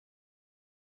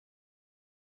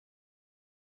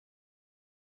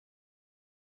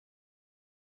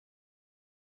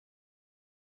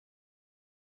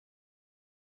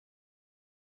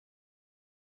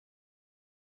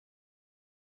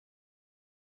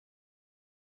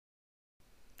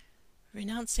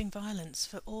Renouncing violence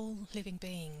for all living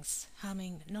beings,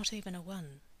 harming not even a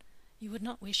one. You would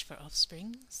not wish for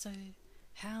offspring, so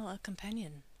how a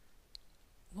companion?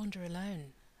 Wander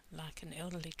alone, like an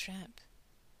elderly tramp.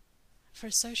 For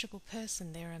a sociable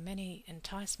person there are many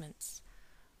enticements.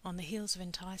 On the heels of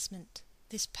enticement,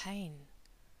 this pain.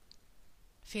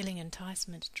 Feeling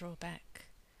enticement, draw back.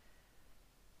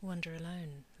 Wander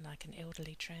alone, like an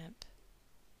elderly tramp.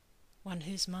 One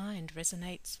whose mind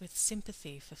resonates with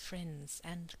sympathy for friends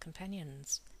and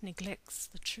companions neglects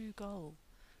the true goal.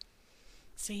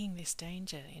 Seeing this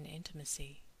danger in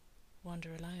intimacy,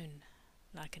 wander alone,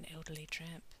 like an elderly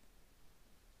tramp.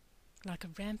 Like a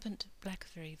rampant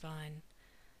blackberry vine,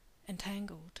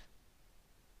 entangled,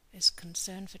 is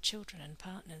concern for children and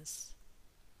partners.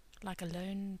 Like a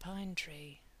lone pine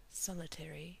tree,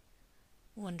 solitary,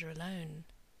 wander alone,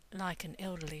 like an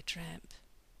elderly tramp.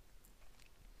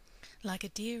 Like a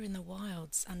deer in the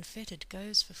wilds, unfettered,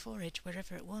 goes for forage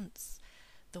wherever it wants.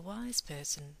 The wise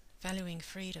person, valuing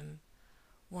freedom,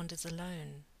 wanders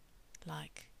alone,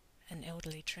 like an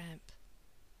elderly tramp.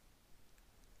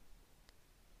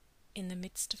 In the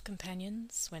midst of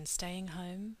companions, when staying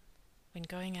home, when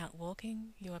going out walking,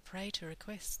 you are prey to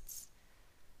requests.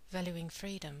 Valuing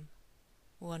freedom,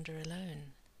 wander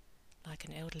alone, like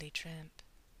an elderly tramp.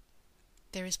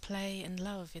 There is play and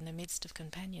love in the midst of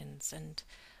companions, and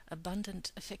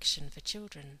abundant affection for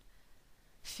children.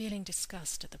 Feeling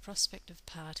disgust at the prospect of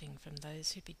parting from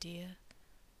those who be dear,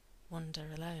 wander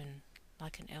alone,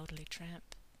 like an elderly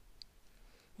tramp.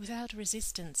 Without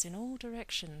resistance in all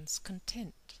directions,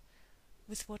 content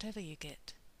with whatever you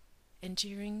get,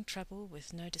 enduring trouble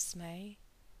with no dismay,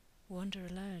 wander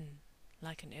alone,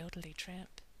 like an elderly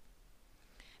tramp.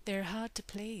 They are hard to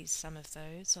please, some of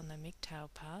those on the MGTOW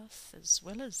path, as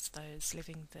well as those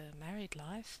living the married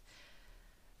life.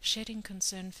 Shedding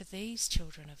concern for these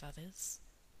children of others,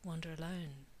 wander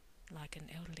alone, like an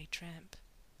elderly tramp.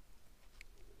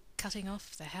 Cutting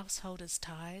off the householder's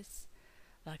ties,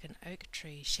 like an oak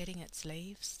tree shedding its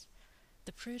leaves,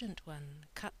 the prudent one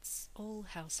cuts all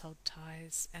household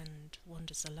ties and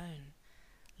wanders alone,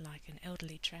 like an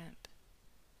elderly tramp.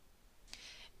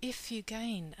 If you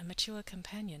gain a mature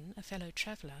companion, a fellow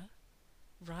traveller,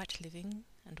 right living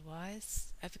and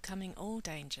wise, overcoming all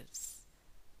dangers,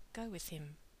 go with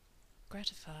him,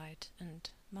 gratified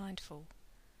and mindful.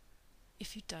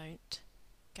 If you don't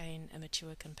gain a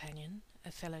mature companion,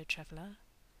 a fellow traveller,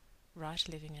 right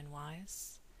living and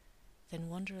wise, then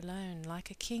wander alone,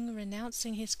 like a king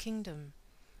renouncing his kingdom,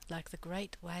 like the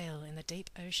great whale in the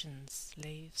deep oceans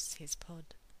leaves his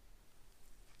pod.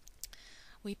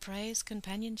 We praise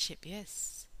companionship,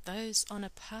 yes. Those on a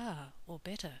par or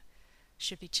better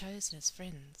should be chosen as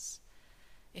friends.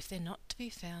 If they're not to be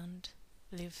found,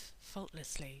 live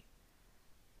faultlessly.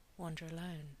 Wander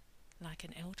alone, like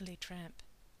an elderly tramp.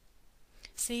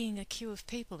 Seeing a queue of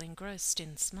people engrossed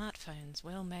in smartphones,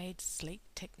 well-made, sleek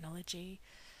technology,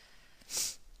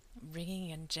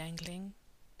 ringing and jangling,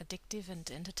 addictive and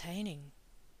entertaining.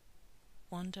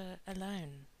 Wander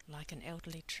alone, like an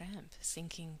elderly tramp,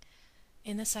 thinking,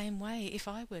 in the same way, if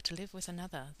I were to live with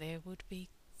another, there would be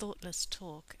thoughtless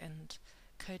talk and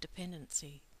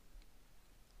codependency.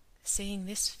 Seeing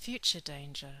this future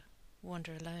danger,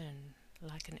 wander alone,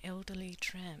 like an elderly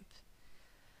tramp.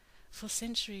 For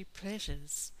sensory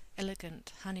pleasures,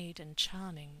 elegant, honeyed and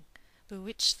charming,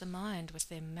 bewitch the mind with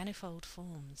their manifold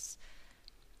forms.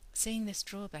 Seeing this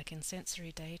drawback in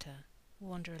sensory data,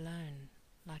 wander alone,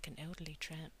 like an elderly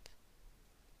tramp.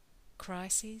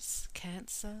 Crises,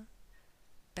 cancer,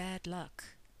 bad luck,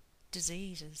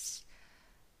 diseases,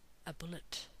 a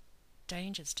bullet,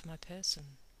 dangers to my person.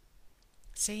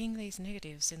 Seeing these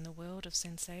negatives in the world of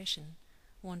sensation,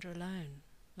 wander alone,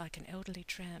 like an elderly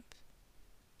tramp.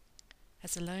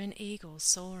 As a lone eagle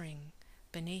soaring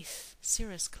beneath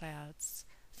cirrus clouds,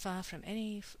 far from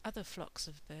any other flocks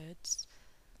of birds,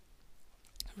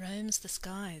 roams the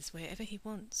skies wherever he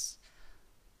wants,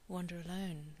 wander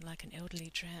alone, like an elderly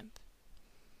tramp.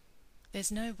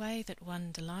 There's no way that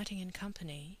one delighting in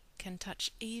company can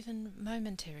touch even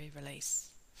momentary release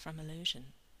from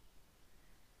illusion.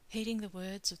 Heeding the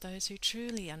words of those who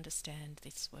truly understand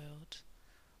this world,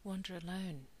 wander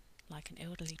alone, like an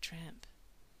elderly tramp.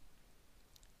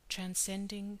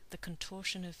 Transcending the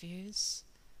contortion of views,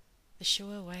 the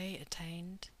sure way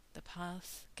attained, the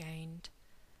path gained,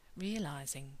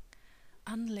 realizing,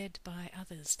 unled by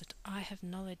others, that I have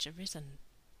knowledge arisen,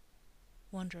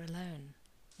 wander alone,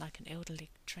 like an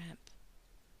elderly tramp,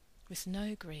 with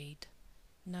no greed,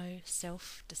 no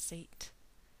self-deceit,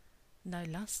 no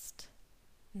lust,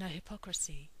 no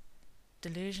hypocrisy,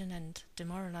 delusion and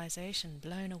demoralization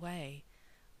blown away,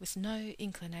 with no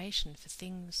inclination for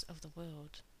things of the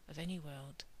world, of any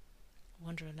world.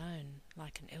 Wander alone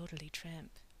like an elderly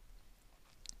tramp.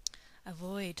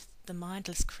 Avoid the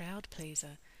mindless crowd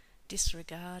pleaser,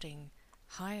 disregarding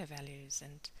higher values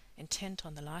and intent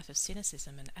on the life of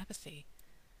cynicism and apathy.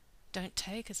 Don't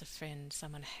take as a friend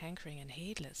someone hankering and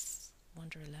heedless.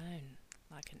 Wander alone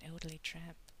like an elderly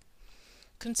tramp.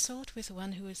 Consort with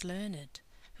one who is learned,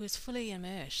 who is fully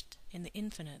immersed in the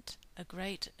infinite, a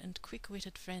great and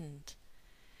quick-witted friend.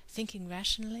 Thinking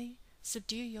rationally,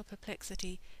 subdue your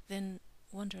perplexity, then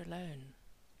wander alone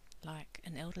like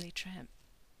an elderly tramp.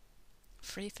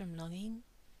 Free from longing,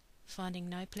 finding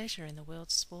no pleasure in the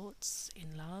world's sports,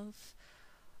 in love,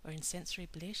 or in sensory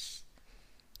bliss,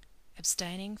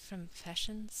 abstaining from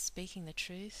fashions, speaking the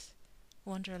truth,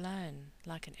 wander alone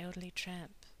like an elderly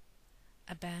tramp.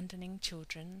 Abandoning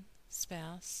children,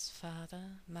 spouse,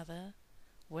 father, mother,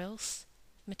 wealth,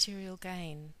 material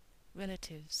gain,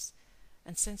 relatives,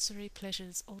 and sensory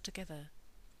pleasures altogether.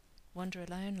 Wander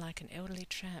alone like an elderly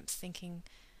tramp, thinking,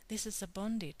 this is a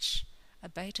bondage, a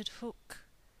baited hook.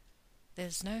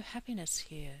 There's no happiness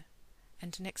here,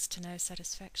 and next to no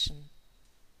satisfaction,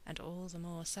 and all the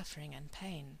more suffering and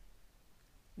pain.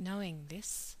 Knowing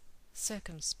this,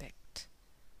 circumspect,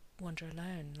 wander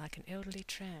alone like an elderly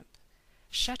tramp,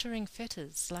 shattering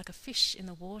fetters like a fish in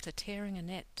the water tearing a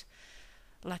net,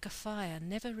 like a fire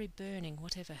never reburning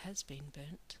whatever has been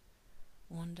burnt.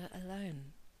 Wander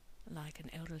alone like an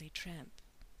elderly tramp,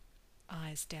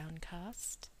 eyes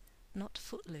downcast, not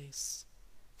footloose,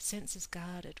 senses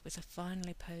guarded with a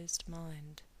finely posed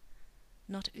mind,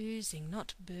 not oozing,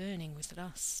 not burning with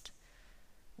lust.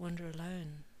 Wander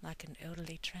alone like an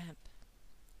elderly tramp.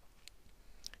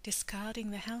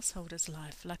 Discarding the householder's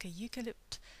life like a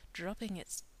eucalypt dropping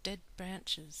its dead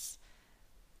branches,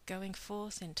 going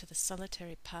forth into the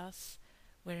solitary path,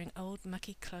 wearing old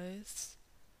mucky clothes.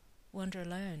 Wander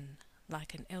alone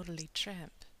like an elderly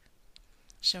tramp,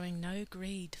 showing no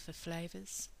greed for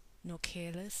flavours, nor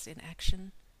careless in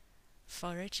action,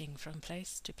 foraging from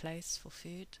place to place for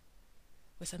food,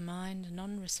 with a mind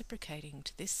non-reciprocating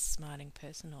to this smiling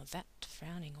person or that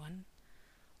frowning one.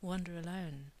 Wander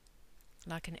alone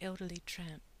like an elderly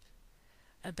tramp,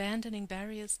 abandoning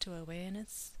barriers to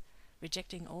awareness,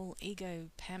 rejecting all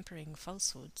ego-pampering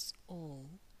falsehoods, all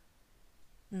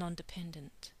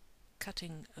non-dependent,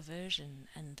 cutting aversion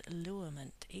and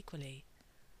allurement equally.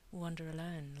 Wander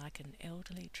alone like an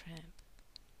elderly tramp,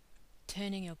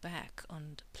 turning your back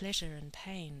on pleasure and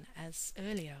pain as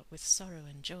earlier with sorrow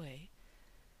and joy,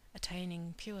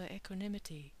 attaining pure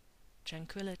equanimity,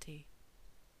 tranquility.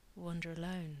 Wander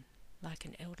alone like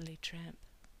an elderly tramp,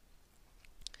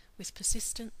 with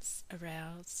persistence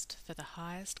aroused for the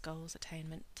highest goal's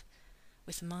attainment,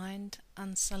 with mind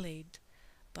unsullied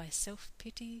by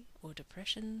self-pity or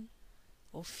depression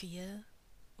or fear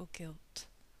or guilt,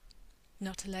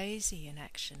 not lazy in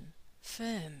action,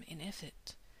 firm in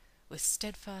effort, with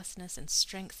steadfastness and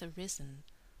strength arisen.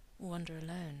 Wander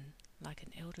alone like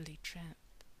an elderly tramp,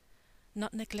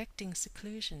 not neglecting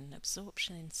seclusion,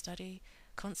 absorption in study,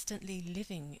 constantly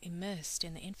living immersed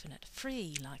in the infinite,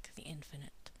 free like the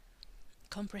infinite,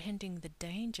 comprehending the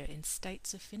danger in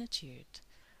states of finitude.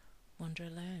 Wander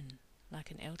alone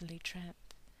like an elderly tramp,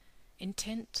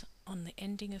 intent on the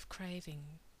ending of craving,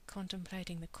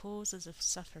 contemplating the causes of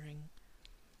suffering,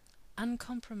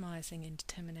 uncompromising in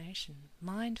determination,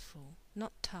 mindful,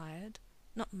 not tired,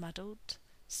 not muddled,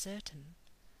 certain,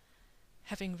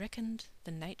 having reckoned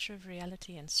the nature of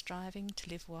reality and striving to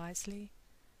live wisely.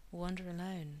 Wander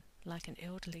alone like an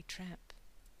elderly tramp,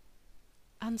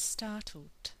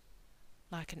 unstartled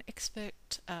like an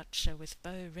expert archer with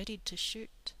bow ready to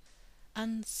shoot,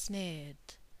 unsnared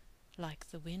like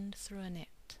the wind through a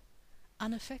net,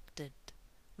 unaffected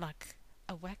like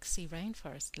a waxy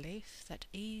rainforest leaf that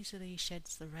easily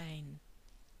sheds the rain.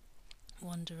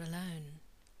 Wander alone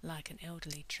like an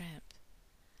elderly tramp,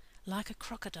 like a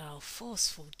crocodile,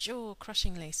 forceful,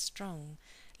 jaw-crushingly strong,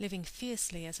 living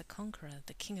fiercely as a conqueror,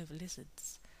 the king of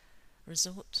lizards.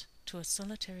 Resort to a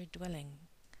solitary dwelling.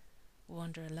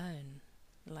 Wander alone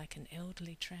like an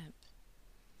elderly tramp.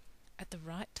 At the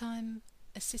right time,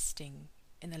 assisting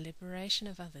in the liberation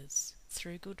of others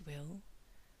through goodwill,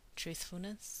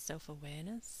 truthfulness,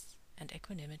 self-awareness, and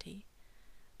equanimity,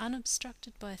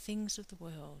 unobstructed by things of the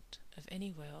world, of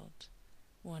any world.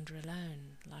 Wander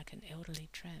alone like an elderly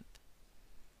tramp,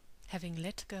 having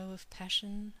let go of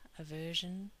passion,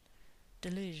 aversion,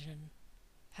 delusion,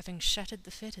 having shattered the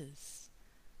fetters,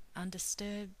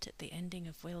 undisturbed at the ending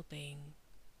of well-being,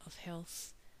 of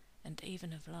health, and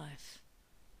even of life.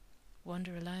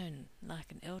 Wander alone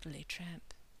like an elderly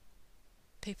tramp.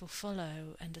 People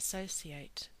follow and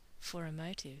associate for a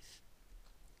motive.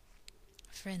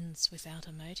 Friends without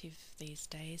a motive these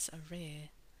days are rare.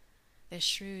 They're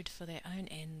shrewd for their own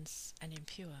ends and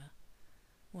impure,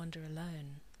 wander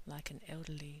alone like an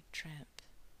elderly tramp.